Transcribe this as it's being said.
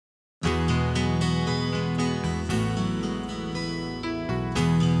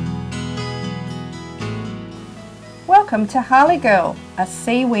Welcome to Harley Girl, a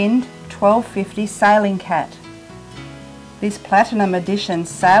Seawind 1250 sailing cat. This Platinum Edition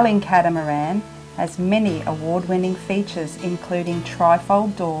sailing catamaran has many award-winning features including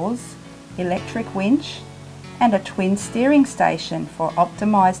trifold doors, electric winch and a twin steering station for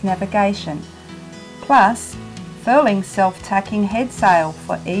optimised navigation, plus furling self-tacking headsail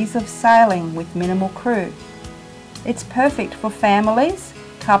for ease of sailing with minimal crew. It's perfect for families,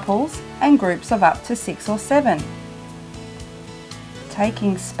 couples and groups of up to 6 or 7.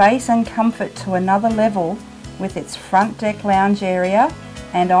 Taking space and comfort to another level with its front deck lounge area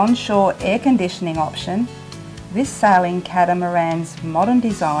and onshore air conditioning option, this sailing catamaran's modern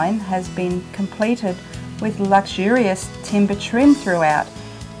design has been completed with luxurious timber trim throughout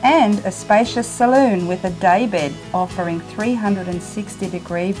and a spacious saloon with a daybed offering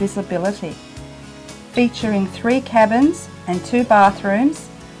 360-degree visibility. Featuring 3 cabins and 2 bathrooms,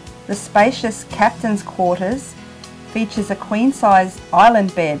 the spacious captain's quarters features a queen-size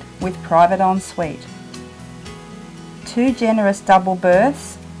island bed with private ensuite. 2 generous double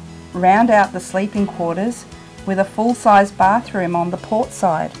berths round out the sleeping quarters with a full-size bathroom on the port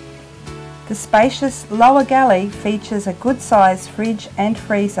side. The spacious lower galley features a good-sized fridge and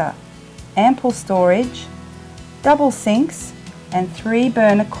freezer, ample storage, double sinks and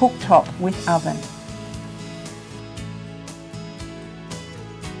 3-burner cooktop with oven.